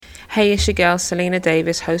Hey, it's your girl Selena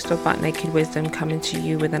Davis, host of Butt Naked Wisdom, coming to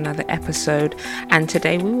you with another episode. And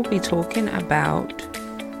today we will be talking about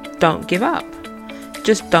don't give up.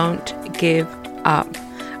 Just don't give up.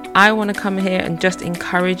 I want to come here and just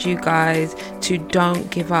encourage you guys to don't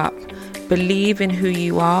give up. Believe in who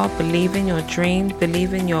you are, believe in your dreams,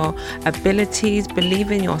 believe in your abilities,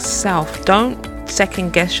 believe in yourself. Don't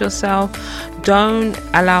second guess yourself. Don't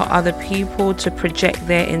allow other people to project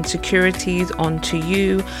their insecurities onto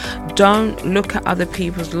you. Don't look at other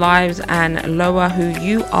people's lives and lower who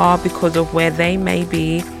you are because of where they may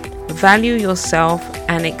be. Value yourself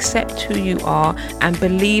and accept who you are and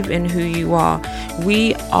believe in who you are.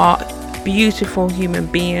 We are beautiful human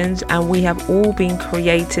beings, and we have all been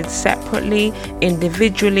created separately,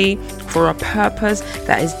 individually, for a purpose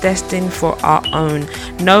that is destined for our own.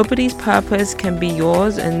 Nobody's purpose can be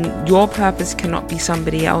yours, and your purpose cannot be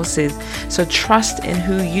somebody else's. So trust in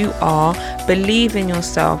who you are, believe in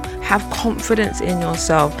yourself, have confidence in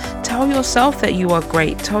yourself. Tell yourself that you are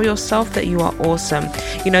great. Tell yourself that you are awesome.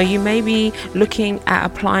 You may be looking at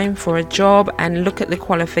applying for a job and look at the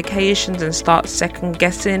qualifications and start second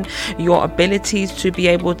guessing your abilities to be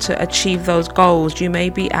able to achieve those goals. You may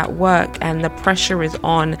be at work and the pressure is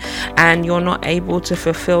on and you're not able to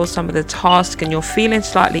fulfill some of the tasks and you're feeling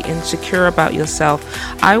slightly insecure about yourself.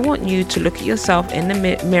 I want you to look at yourself in the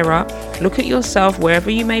mirror, look at yourself wherever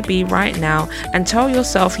you may be right now, and tell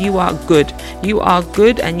yourself you are good. You are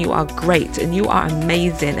good and you are great and you are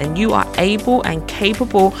amazing and you are able and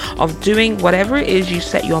capable of doing whatever it is you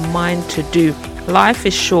set your mind to do. Life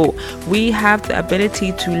is short. We have the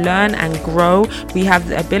ability to learn and grow. We have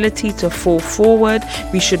the ability to fall forward.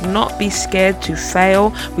 We should not be scared to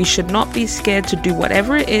fail. We should not be scared to do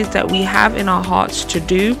whatever it is that we have in our hearts to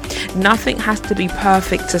do. Nothing has to be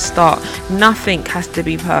perfect to start. Nothing has to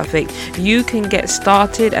be perfect. You can get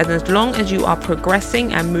started, and as long as you are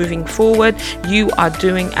progressing and moving forward, you are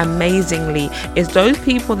doing amazingly. It's those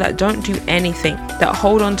people that don't do anything, that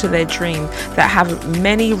hold on to their dreams, that have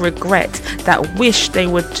many regrets, that wish they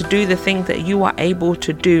were to do the thing that you are able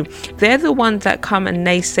to do. They're the ones that come and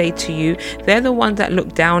naysay to you. They're the ones that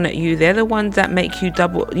look down at you. They're the ones that make you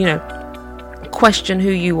question who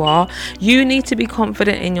you are. You need to be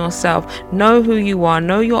confident in yourself. Know who you are.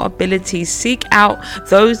 Know your abilities. Seek out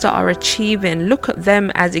those that are achieving. Look at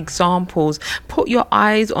them as examples. Put your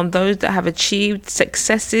eyes on those that have achieved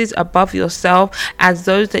successes above yourself as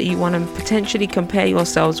those that you want to potentially compare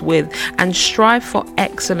yourselves with, and strive for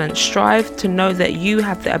excellence. Strive to know that you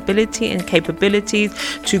have the ability and capabilities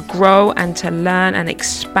to grow and to learn and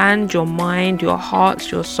expand your mind, your hearts,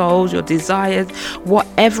 your souls, your desires,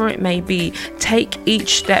 whatever it may be. Take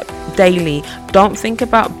each step daily. Don't think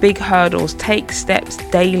about big hurdles. Take steps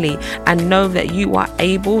daily and know that you are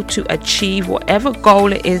able to achieve whatever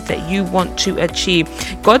goal it is that you want to achieve.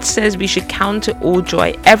 God says we should count it all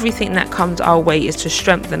joy. Everything that comes our way is to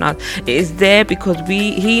strengthen us. It is there because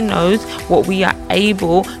He knows what we are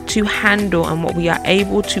able to handle and what we are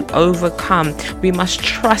able to overcome. We must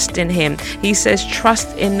trust in Him. He says,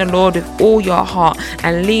 trust in the Lord with all your heart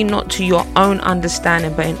and lean not to your own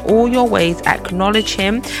understanding, but in all your ways acknowledge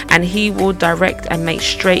Him, and He will direct and make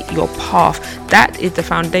straight your path. That is the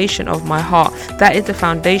foundation of my heart. That is the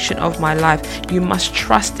foundation of my life. You must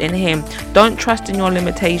trust in Him. Don't trust in your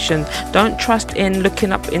limitations. Don't trust in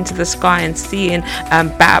looking up into the sky and seeing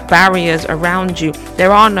barriers around you.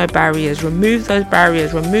 There are no barriers. Remove those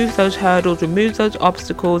barriers. Remove those hurdles. Remove those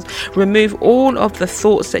obstacles. Remove all of the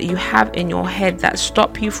thoughts that you have in your head that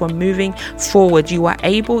stop you from moving forward. You are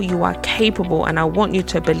able. You are capable, and I want you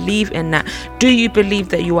to believe in that. Do you believe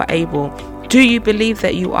that you are able? Do you believe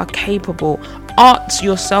that you are capable? Ask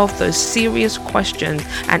yourself those serious questions,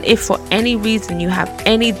 and if for any reason you have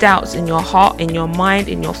any doubts in your heart, in your mind,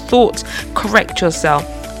 in your thoughts, correct yourself.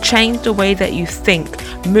 Change the way that you think.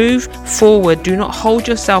 Move forward. Do not hold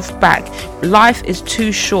yourself back. Life is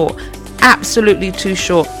too short. Absolutely too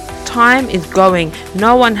short. Time is going.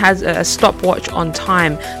 No one has a stopwatch on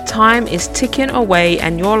time. Time is ticking away,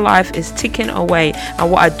 and your life is ticking away. And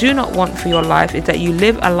what I do not want for your life is that you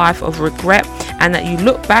live a life of regret, and that you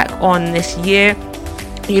look back on this year,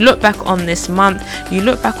 you look back on this month, you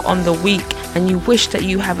look back on the week, and you wish that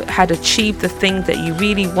you had achieved the thing that you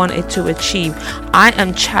really wanted to achieve. I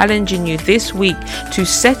am challenging you this week to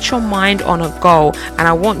set your mind on a goal, and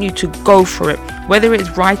I want you to go for it. whether it's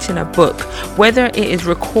writing a book, whether it is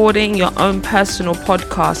recording your own personal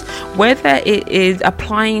podcast, whether it is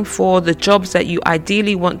applying for the jobs that you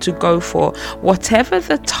ideally want to go for, whatever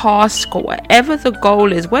the task or whatever the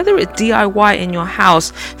goal is, whether it's DIY in your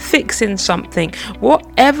house, fixing something,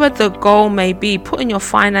 whatever the goal may be, putting your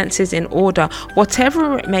finances in order,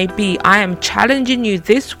 whatever it may be, I am challenging you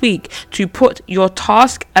this week to put your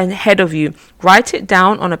task ahead of you. Write it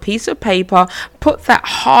down on a piece of paper. Put that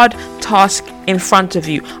hard task in front of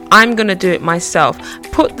you. I'm going to do it myself.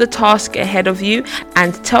 Put the task ahead of you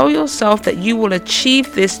and tell yourself that you will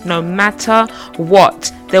achieve this no matter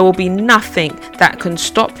what. There will be nothing that can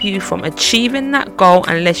stop you from achieving that goal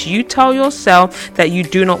unless you tell yourself that you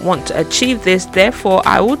do not want to achieve this. Therefore,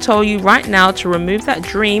 I will tell you right now to remove that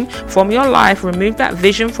dream from your life, remove that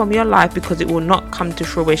vision from your life, because it will not come to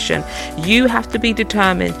fruition. You have to be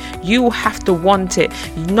determined. You will have to want it.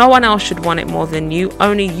 No one else should want it more than you.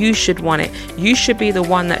 Only you should want it. You should be the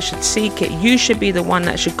one that should seek it. You should be the one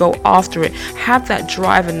that should go after it. Have that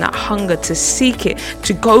drive and that hunger to seek it,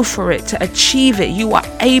 to go for it, to achieve it. You are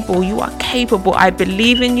able, you are capable. I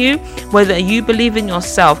believe in you. Whether you believe in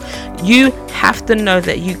yourself, you have to know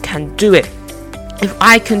that you can do it. If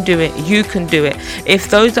I can do it, you can do it.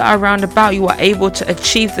 If those that are around about you are able to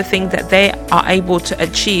achieve the thing that they are able to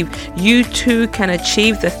achieve, you too can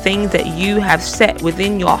achieve the thing that you have set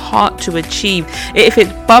within your heart to achieve. If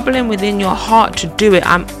it's bubbling within your heart to do it,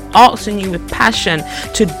 I'm asking you with passion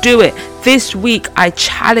to do it. This week, I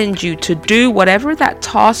challenge you to do whatever that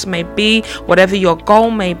task may be, whatever your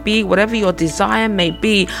goal may be, whatever your desire may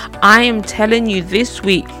be. I am telling you this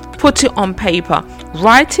week, put it on paper,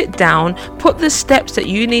 write it down, put the steps that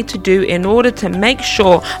you need to do in order to make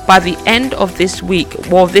sure by the end of this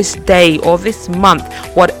week or this day or this month,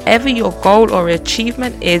 whatever your goal or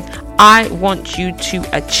achievement is, I want you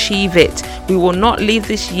to achieve it. We will not leave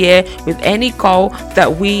this year with any goal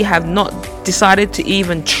that we have not decided to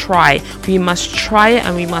even try. We must try it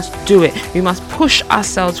and we must do it. We must push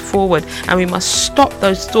ourselves forward and we must stop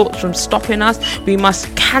those thoughts from stopping us. We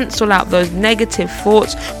must cancel out those negative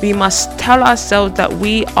thoughts. We must tell ourselves that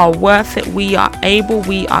we are worth it, we are able,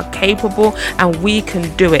 we are capable, and we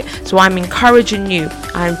can do it. So I'm encouraging you.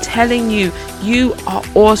 I'm telling you, you are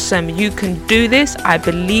awesome. You can do this. I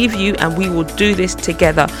believe you, and we will do this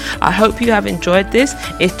together. I hope you have enjoyed this.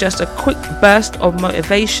 It's just a quick burst of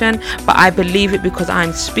motivation, but I believe it because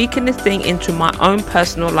I'm speaking this thing into my own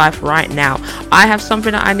personal life right now. I have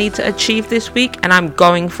something that I need to achieve this week, and I'm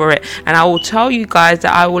going for it. And I will tell you guys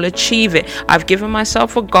that I will achieve it. I've given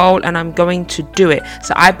myself a goal, and I'm going to do it.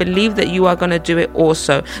 So I believe that you are going to do it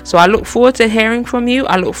also. So I look forward to hearing from you.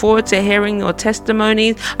 I look forward to hearing your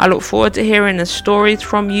testimonies. I look forward to hearing the stories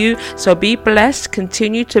from you. So be blessed.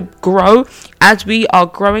 Continue to grow as we are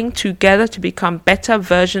growing together to become better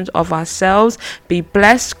versions of ourselves. Be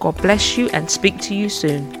blessed. God bless you, and speak to you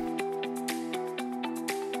soon.